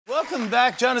welcome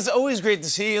back, John. It's always great to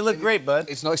see you. You look great, bud.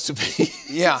 It's nice to be.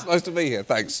 Yeah, it's nice to be here.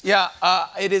 Thanks. Yeah,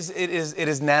 it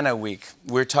is Nana Week.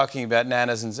 We're talking about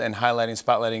nanas and highlighting,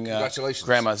 spotlighting. Congratulations,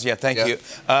 grandmas. Yeah, thank you.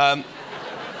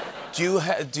 Do you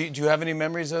have any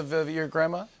memories of your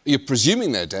grandma? You're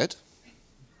presuming they're dead.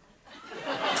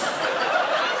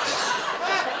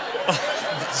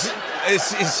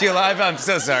 Is she alive? I'm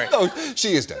so sorry. No,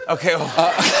 she is dead. Okay.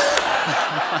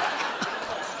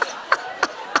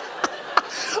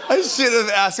 I should have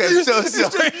asked. I'm so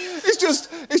sorry. It's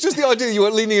just the idea you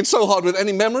weren't leaning in so hard with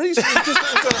any memories. I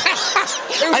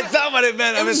thought what it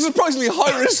meant. It was a surprisingly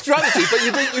high-risk strategy, but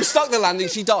you stuck the landing.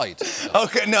 She died.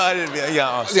 Okay, no, I didn't.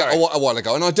 Yeah, yeah, a while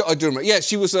ago, and I do remember. Yeah,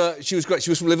 she was great. She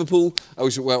was from Liverpool,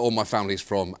 which is where all my family's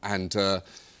from, and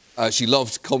she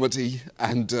loved comedy.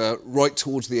 And right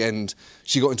towards the end,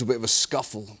 she got into a bit of a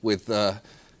scuffle with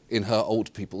in her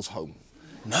old people's home.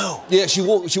 No. Yeah, she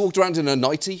walked around in a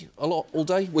nightie a lot all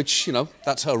day, which, you know,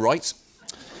 that's her right.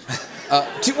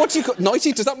 What do you call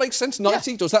nightie? Does that make sense?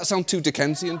 Nightie? Yeah. Does that sound too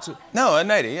Dickensian? No, a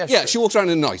nightie. Yeah. Yeah, sure. she walked around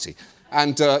in a nightie,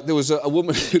 and there was a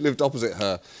woman who lived opposite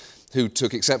her, who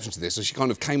took exception to this. So she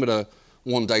kind of came at her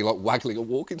one day, like waggling a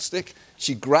walking stick.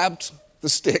 She grabbed the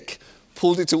stick,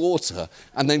 pulled it towards her,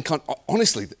 and then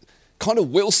honestly, kind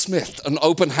of Will Smith, an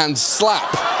open hand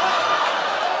slap.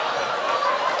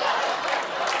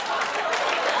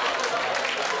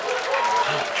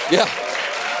 Yeah.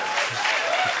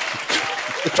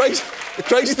 The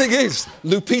crazy thing is,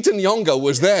 Lupita Nyong'o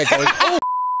was there going, oh.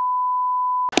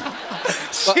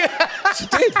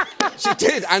 She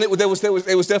did, and there was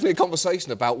definitely a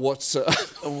conversation about what do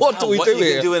we do here? What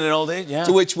you do in an old age? Yeah.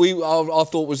 To which our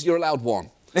thought was, you're allowed one.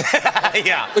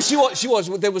 Yeah. But she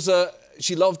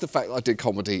loved the fact that I did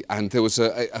comedy, and there was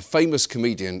a famous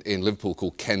comedian in Liverpool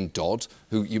called Ken Dodd,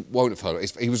 who you won't have heard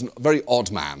of. He was a very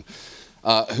odd man,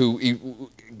 there's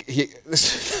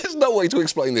no way to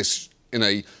explain this in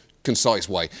a concise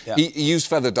way. Yeah. He used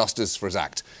feather dusters for his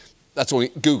act. That's all.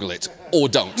 Google it or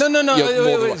don't. No.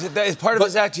 Wait. As part of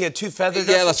his act, he had two feather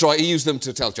dusters? Yeah, that's right. He used them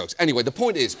to tell jokes. Anyway, the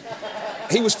point is,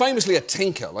 he was famously a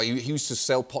tinker. Like, he used to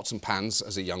sell pots and pans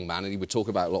as a young man, and he would talk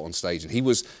about it a lot on stage. And he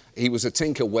was a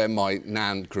tinker where my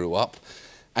nan grew up.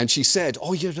 And she said,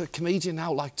 "Oh, you're a comedian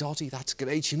now, like Dottie. That's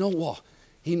great. You know what?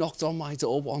 He knocked on my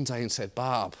door one day and said,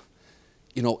 Barb,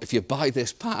 you know, if you buy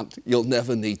this pan, you'll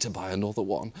never need to buy another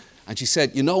one." And she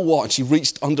said, "You know what?" And she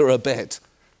reached under her bed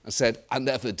and said, "I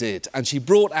never did." And she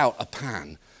brought out a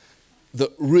pan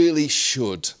that really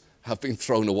should have been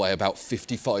thrown away about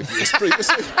 55 years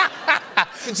previously.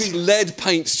 These lead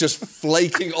paint's just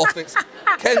flaking off it.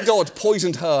 Ken Dodd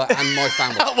poisoned her and my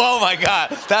family. Oh, my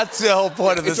God. That's the whole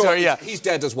point of the story, yeah. He's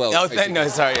dead as well. No,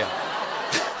 sorry, yeah.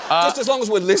 Just as long as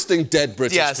we're listing dead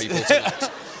British people tonight.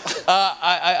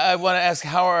 I want to ask,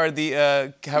 how are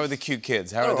the cute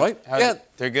kids? How are right.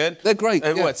 They're good? They're great.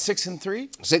 What, 6 and 3?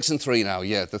 6 and 3 now,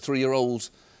 yeah. The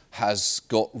 3-year-old has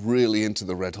got really into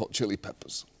the Red Hot Chili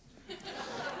Peppers.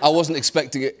 I wasn't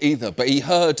expecting it either, but he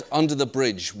heard Under the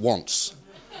Bridge once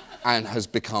and has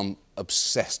become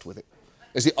obsessed with it.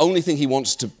 It's the only thing he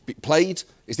wants to be played.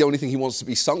 It's the only thing he wants to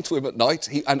be sung to him at night,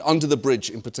 and Under the Bridge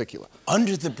in particular.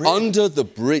 Under the Bridge? Under the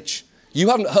Bridge. You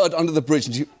haven't heard Under the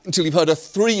Bridge until you've heard a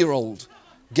 3-year-old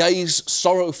gaze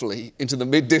sorrowfully into the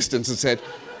mid-distance and said,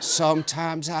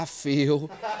 "Sometimes I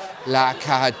feel like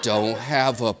I don't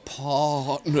have a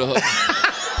partner."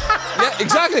 Yeah,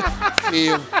 exactly.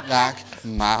 Feel like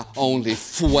my only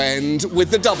friend with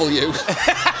the W.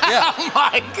 Yeah. Oh,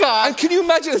 my God. And can you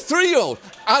imagine a 3-year-old?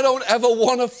 I don't ever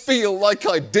want to feel like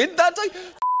I did that day.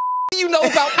 What do you know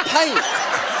about pain?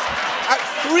 At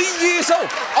 3 years old,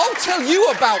 I'll tell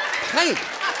you about pain.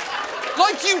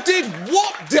 Like you did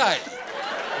what day?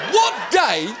 What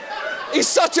day is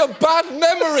such a bad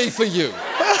memory for you?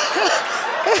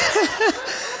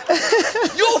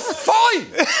 You're fine.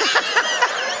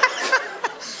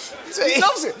 He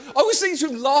loves it. I was singing to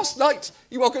him last night.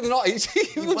 He woke up in the night.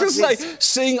 He would just say,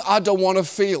 "Sing I Don't Want to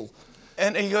Feel."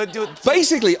 And you go do it.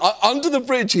 Basically, Under the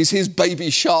Bridge is his baby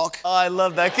shark. Oh, I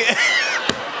love that kid.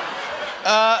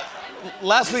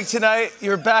 Last week tonight, you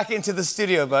were back into the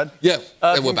studio, bud. Yeah,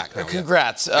 we're back now.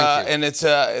 Congrats. Yeah. And it's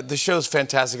the show's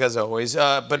fantastic as always.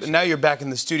 But now you're back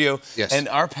in the studio. Yes. And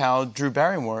our pal Drew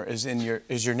Barrymore is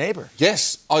your neighbor.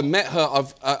 Yes, I met her.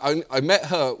 I met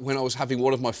her when I was having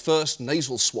one of my first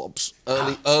nasal swabs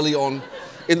early on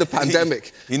in the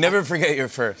pandemic. You never forget your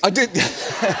first. I did.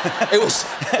 It was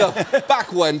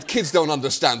back when kids don't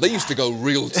understand. They used to go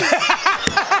real deep.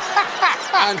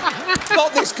 And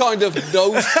not this kind of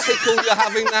nose tickle you're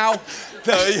having now.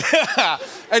 No, yeah.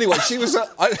 Anyway, she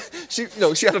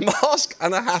had a mask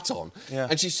and a hat on, yeah.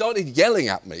 and she started yelling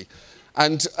at me.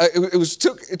 And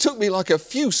it took me like a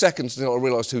few seconds until I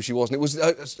realised who she was. And it was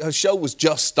her show was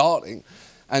just starting,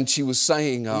 and she was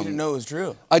saying... you didn't know it was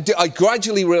Drew. I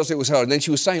gradually realised it was her, and then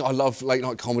she was saying, I love late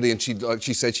night comedy, and she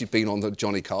said she'd been on the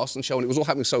Johnny Carson show, and it was all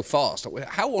happening so fast. I went,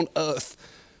 how on earth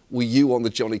were you on the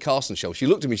Johnny Carson show? She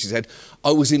looked at me, she said,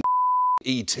 I was in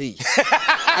E.T.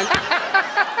 And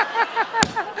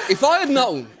if I had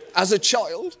known as a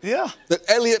child that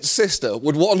Elliot's sister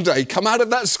would one day come out of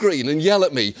that screen and yell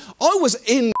at me, I was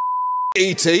in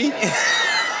E.T.,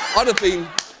 I'd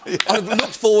have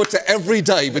looked forward to every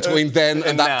day between then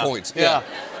and that point. Yeah.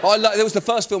 It was the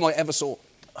first film I ever saw.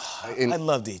 I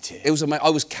loved E.T. It was amazing.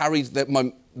 I was carried...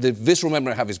 The visceral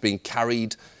memory I have is being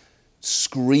carried,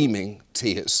 screaming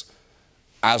tears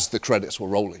as the credits were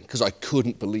rolling, because I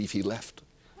couldn't believe he left.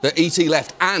 That E.T.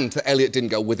 left and that Elliot didn't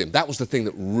go with him. That was the thing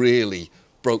that really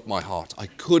broke my heart. I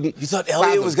couldn't... You thought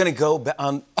Elliot was going to go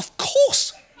on... Of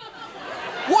course!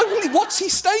 What's he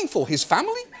staying for? His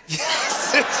family?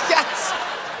 Yes! Yes!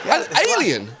 An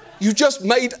alien you just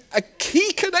made a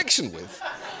key connection with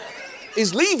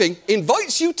is leaving,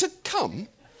 invites you to come,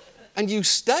 and you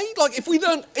stay? Like, if we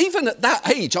don't... Even at that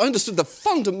age, I understood the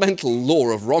fundamental law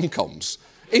of rom-coms.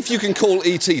 If you can call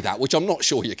E.T. that, which I'm not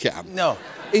sure you can. No.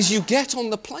 Is you get on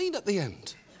the plane at the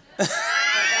end.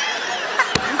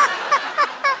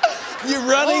 You're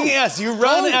running, yes, you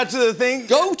run out to the thing.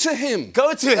 Go to him.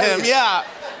 Go to him, yeah.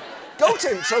 Go to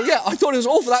him. So, yeah, I thought it was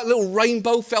awful. That little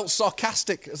rainbow felt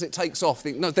sarcastic as it takes off.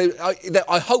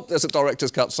 I hope there's a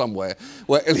director's cut somewhere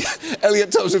where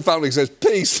Elliot turns to family and says,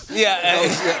 peace. Yeah,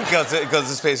 it goes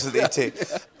to space with E.T.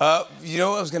 You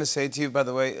know what I was going to say to you, by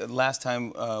the way? Last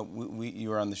time you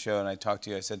were on the show and I talked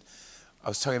to you, I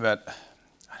was talking about,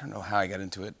 I don't know how I got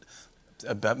into it,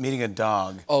 about meeting a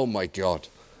dog. Oh, my God.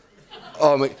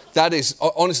 That is,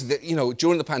 honestly, you know,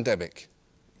 during the pandemic,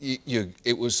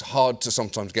 it was hard to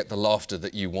sometimes get the laughter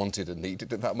that you wanted and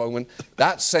needed at that moment.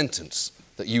 That sentence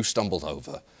that you stumbled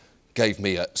over gave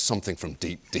me something from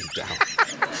deep, deep down.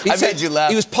 I made you laugh.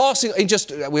 He was passing,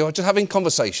 we were just having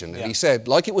conversation, and he said,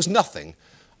 like it was nothing,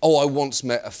 oh, I once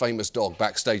met a famous dog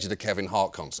backstage at a Kevin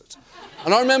Hart concert.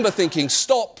 And I remember thinking,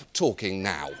 stop talking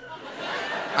now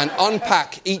and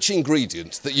unpack each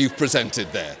ingredient that you've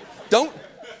presented there. Don't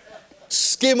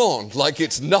skim on like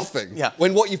it's nothing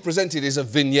when what you've presented is a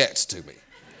vignette to me.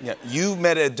 Yeah, you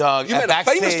met a dog you met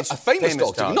backstage. A famous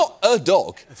dog. Not a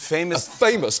dog. A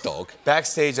famous dog.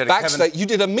 Backstage at a Kevin... You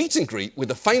did a meet and greet with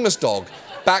a famous dog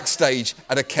backstage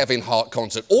at a Kevin Hart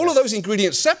concert. All of those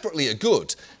ingredients separately are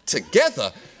good.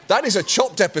 Together, that is a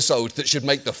chopped episode that should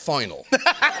make the final.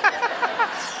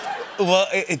 Well,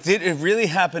 it really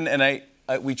happened, and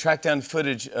we tracked down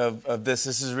footage of this.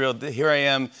 This is real. Here I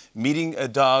am meeting a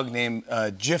dog named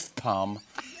Jif Palm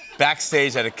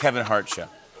backstage at a Kevin Hart show.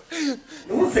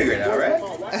 We'll figure it out, right?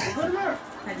 We'll go tomorrow.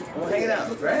 We'll hang it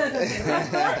out, right?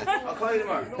 I'll call you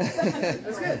tomorrow.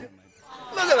 That's good.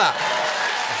 Look at that.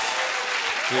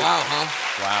 Wow, huh?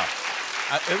 Wow.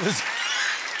 It was...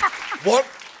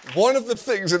 One of the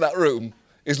things in that room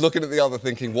is looking at the other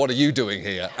thinking, what are you doing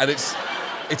here? And it's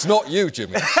not you,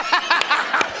 Jimmy.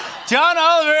 John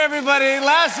Oliver, everybody.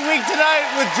 Last Week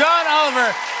Tonight with John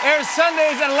Oliver airs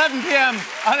Sundays at 11 p.m.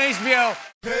 on HBO.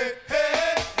 Hey, hey.